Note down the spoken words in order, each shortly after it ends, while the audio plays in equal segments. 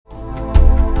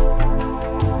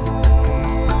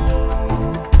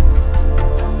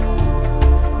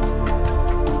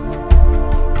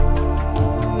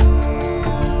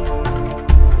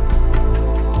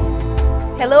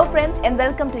Hello friends and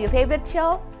welcome to your favorite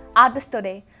show, Artist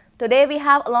Today. Today we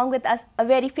have along with us a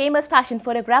very famous fashion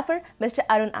photographer, Mr.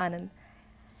 Arun Anand.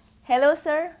 Hello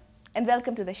sir and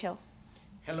welcome to the show.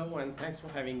 Hello and thanks for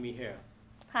having me here.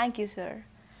 Thank you sir.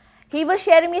 He was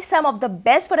sharing me some of the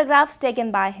best photographs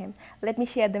taken by him. Let me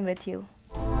share them with you.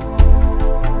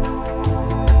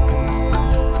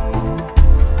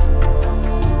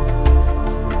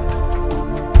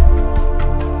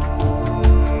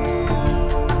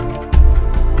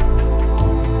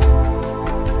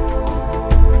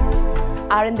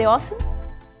 Aren't they awesome?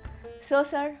 So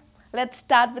sir, let's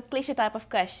start with cliche type of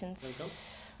questions. Welcome.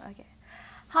 Okay.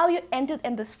 How you entered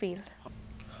in this field?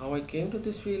 How I came to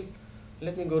this field?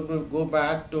 Let me go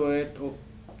back to it.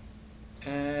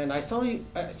 And I saw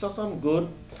some good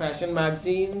fashion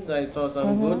magazines. I saw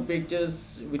some good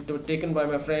pictures which were taken by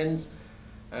my friends,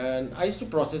 and I used to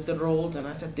process the rolls. And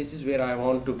I said, "This is where I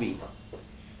want to be."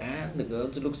 And the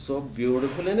girls looked so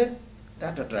beautiful in it.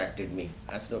 That attracted me.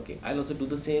 I said, "Okay, I'll also do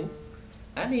the same."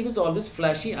 And he was always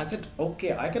flashy. I said, "Okay,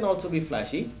 I can also be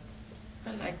flashy."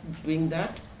 I like doing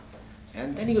that.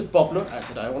 And then he was popular. I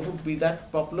said, "I want to be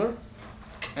that popular."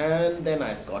 And then I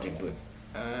got into it.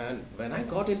 And when I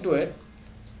got into it,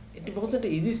 it wasn't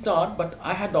an easy start, but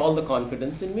I had all the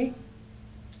confidence in me.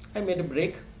 I made a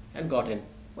break and got in.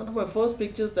 One of my first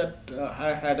pictures that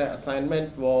I had an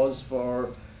assignment was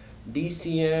for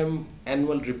DCM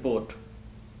annual report.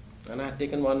 And I had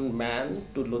taken one man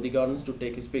to Lodi Gardens to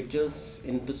take his pictures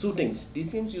in the shootings.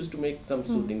 DCMs used to make some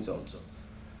shootings also.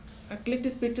 I clicked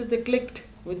his pictures, they clicked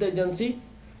with the agency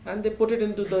and they put it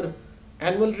into the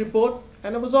annual report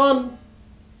and I was on.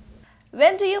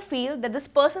 When do you feel that this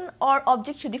person or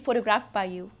object should be photographed by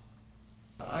you?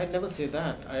 I never say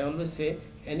that. I always say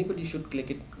anybody should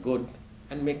click it good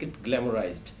and make it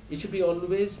glamorized. It should be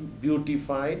always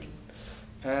beautified,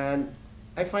 and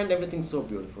I find everything so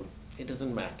beautiful. It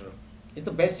doesn't matter. It's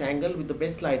the best angle with the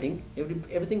best lighting.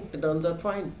 Everything turns out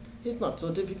fine. It's not so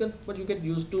difficult, but you get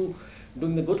used to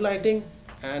doing the good lighting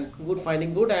and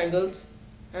finding good angles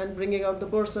and bringing out the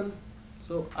person.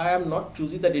 So I am not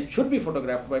choosy that it should be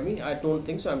photographed by me. I don't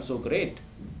think so. I'm so great.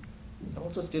 I'm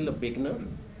also still a beginner.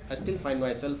 I still find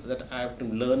myself that I have to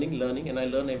learning, and I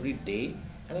learn every day,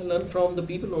 and I learn from the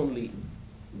people only.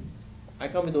 I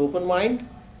come with an open mind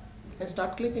and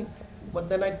start clicking. But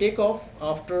then I take off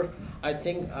after I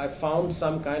think I found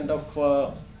some kind of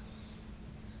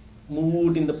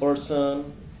mood in the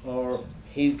person, or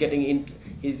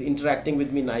he's interacting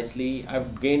with me nicely.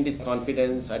 I've gained his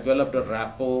confidence. I developed a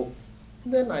rapport.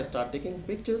 Then I start taking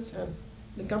pictures and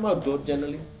they come out good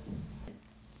generally.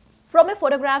 From your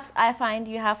photographs, I find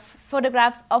you have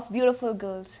photographs of beautiful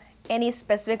girls. Any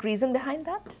specific reason behind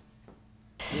that?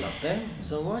 I love them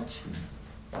so much.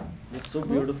 They're so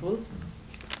beautiful.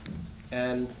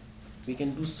 And we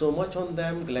can do so much on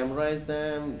them, glamorize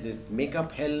them. This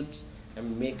makeup helps,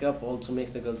 and makeup also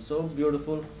makes the girls so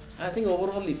beautiful. I think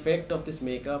overall effect of this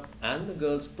makeup and the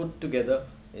girls put together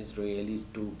is really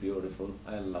too beautiful.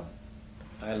 I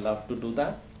love to do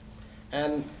that.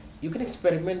 And you can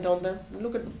experiment on them.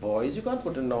 Look at the boys, you can't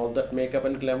put in all that makeup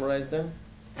and glamorize them.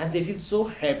 And they feel so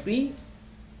happy.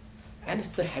 And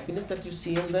it's the happiness that you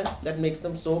see in them that makes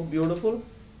them so beautiful.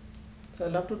 So I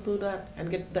love to do that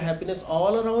and get the happiness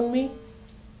all around me.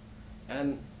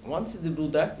 And once you do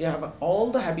that, you have all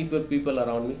the happy people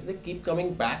around me. They keep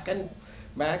coming back and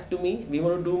back to me. We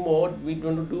want to do more, we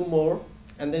want to do more.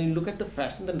 And then you look at the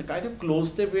fashion, then the kind of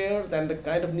clothes they wear, then the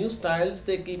kind of new styles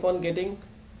they keep on getting.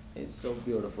 It's so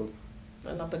beautiful.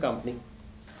 I love the company.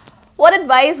 What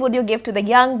advice would you give to the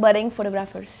young budding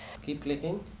photographers? Keep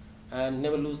clicking and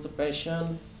never lose the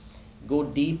passion. Go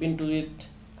deep into it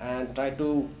and try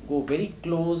to go very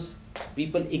close.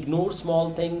 People ignore small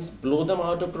things, blow them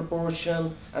out of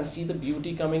proportion and see the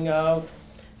beauty coming out,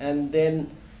 and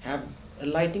then have a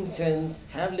lighting sense,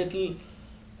 have little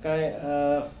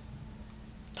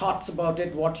thoughts about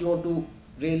it, what you want to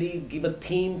really give a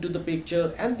theme to the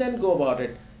picture, and then go about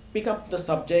it. Pick up the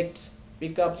subjects,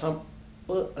 pick up some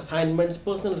assignments,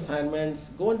 personal assignments,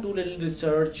 go and do a little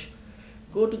research.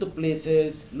 Go to the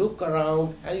places, look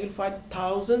around, and you'll find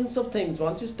thousands of things.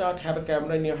 Once you have a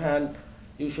camera in your hand,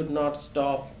 you should not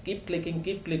stop. Keep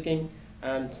clicking,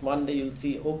 and one day you'll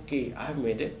see, okay, I have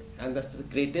made it. And that's the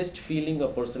greatest feeling a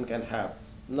person can have.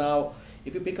 Now,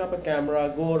 if you pick up a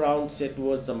camera, go around, say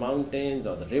towards the mountains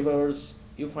or the rivers,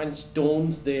 you find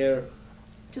stones there.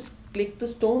 Just click the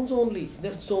stones only.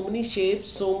 There's so many shapes,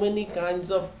 so many kinds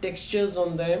of textures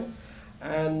on them.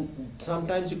 And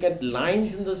sometimes you get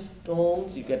lines in the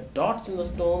stones, you get dots in the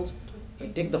stones.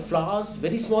 You take the flowers,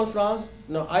 very small flowers.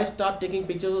 Now I start taking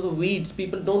pictures of the weeds.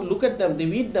 People don't look at them, they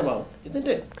weed them out, isn't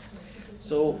it?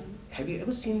 So have you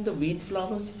ever seen the wheat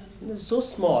flowers? They're so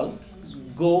small.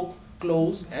 Go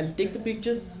close and take the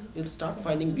pictures. You'll start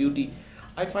finding beauty.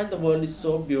 I find the world is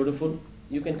so beautiful.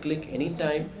 You can click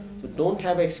anytime. So don't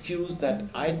have excuse that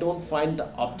I don't find the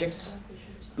objects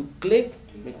to click,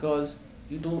 because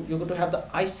you're going to have the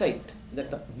eyesight,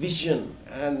 that the vision,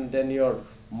 and then your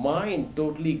mind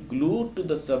totally glued to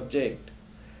the subject,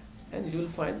 and you'll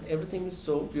find everything is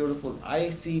so beautiful. I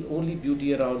see only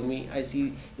beauty around me. I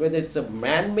see whether it's a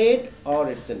man-made or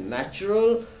it's a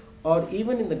natural, or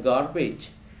even in the garbage,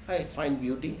 I find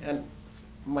beauty. And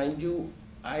mind you,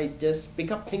 I just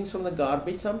pick up things from the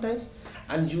garbage sometimes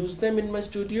and use them in my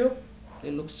studio. They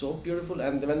look so beautiful,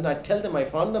 and when I tell them I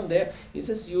found them there, he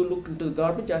says, you looked into the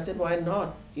garbage. I said, why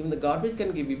not? Even the garbage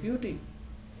can give you beauty.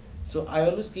 So I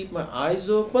always keep my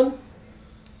eyes open,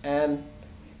 and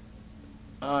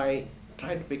I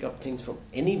try to pick up things from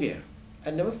anywhere.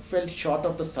 I never felt short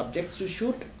of the subjects to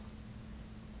shoot.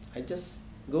 I just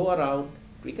go around,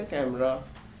 pick a camera,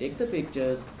 take the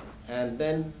pictures, and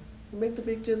then make the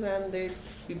pictures, and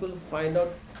people find out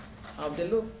how they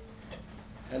look,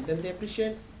 and then they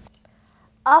appreciate.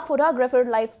 Our photographer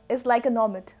life is like a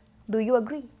nomad. Do you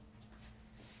agree?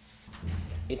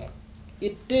 It,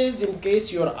 it is, in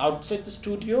case you are outside the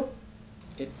studio,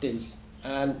 it is.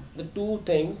 And the two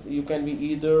things, you can be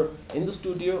either in the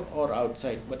studio or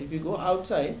outside. But if you go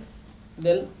outside,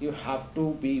 then you have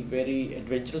to be very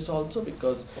adventurous also,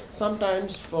 because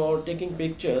sometimes for taking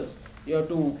pictures, you have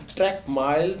to trek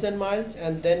miles and miles,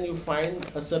 and then you find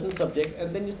a certain subject,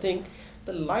 and then you think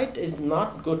the light is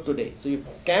not good today. So you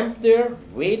camp there,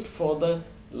 wait for the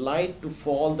light to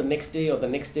fall the next day or the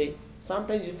next day.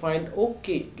 Sometimes you find,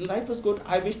 okay, the light was good,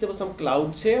 I wish there were some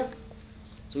clouds here.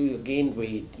 So you again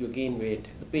wait,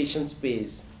 the patience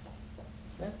pays.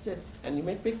 That's it, and you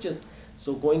make pictures.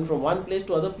 So going from one place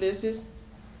to other places,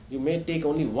 you may take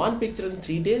only one picture in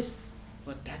 3 days,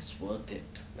 but that's worth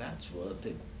it. That's worth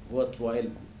it,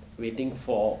 worthwhile waiting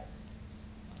for.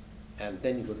 And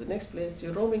then you go to the next place,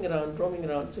 you're roaming around,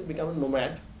 so you become a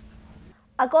nomad.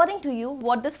 According to you,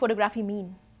 what does photography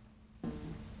mean?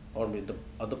 Or with the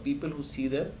other people who see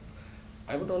them,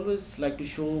 I would always like to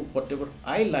show whatever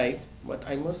I like, but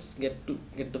I must get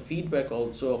the feedback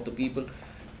also of the people.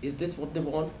 Is this what they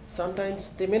want? Sometimes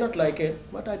they may not like it,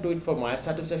 but I do it for my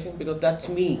satisfaction, because that's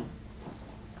me.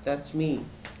 That's me.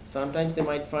 Sometimes they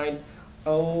might find,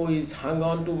 oh, he's hung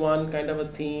on to one kind of a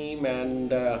theme,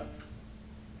 and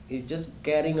he's just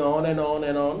carrying on and on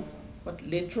and on. But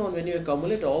later on, when you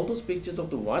accumulate all those pictures of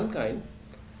the one kind,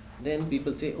 then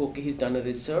people say, okay, he's done a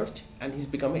research and he's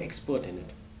become an expert in it.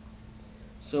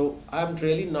 So I'm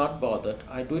really not bothered.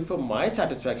 I do it for my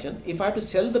satisfaction. If I have to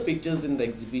sell the pictures in the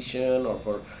exhibition, or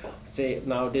for, say,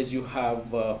 nowadays you have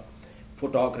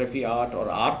photography art or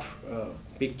art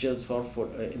pictures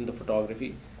in the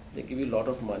photography, they give you a lot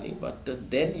of money, but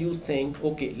then you think,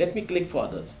 okay, let me click for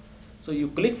others. So you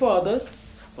click for others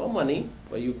for money,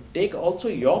 but you take also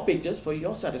your pictures for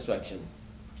your satisfaction.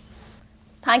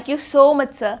 Thank you so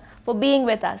much, sir, for being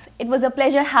with us. It was a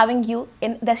pleasure having you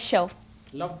in this show.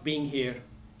 Love being here.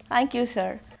 Thank you,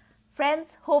 sir.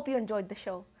 Friends, hope you enjoyed the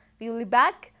show. We will be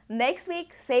back next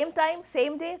week, same time,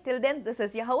 same day. Till then, this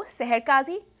is your host, Seher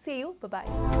Kazi. See you.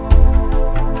 Bye-bye.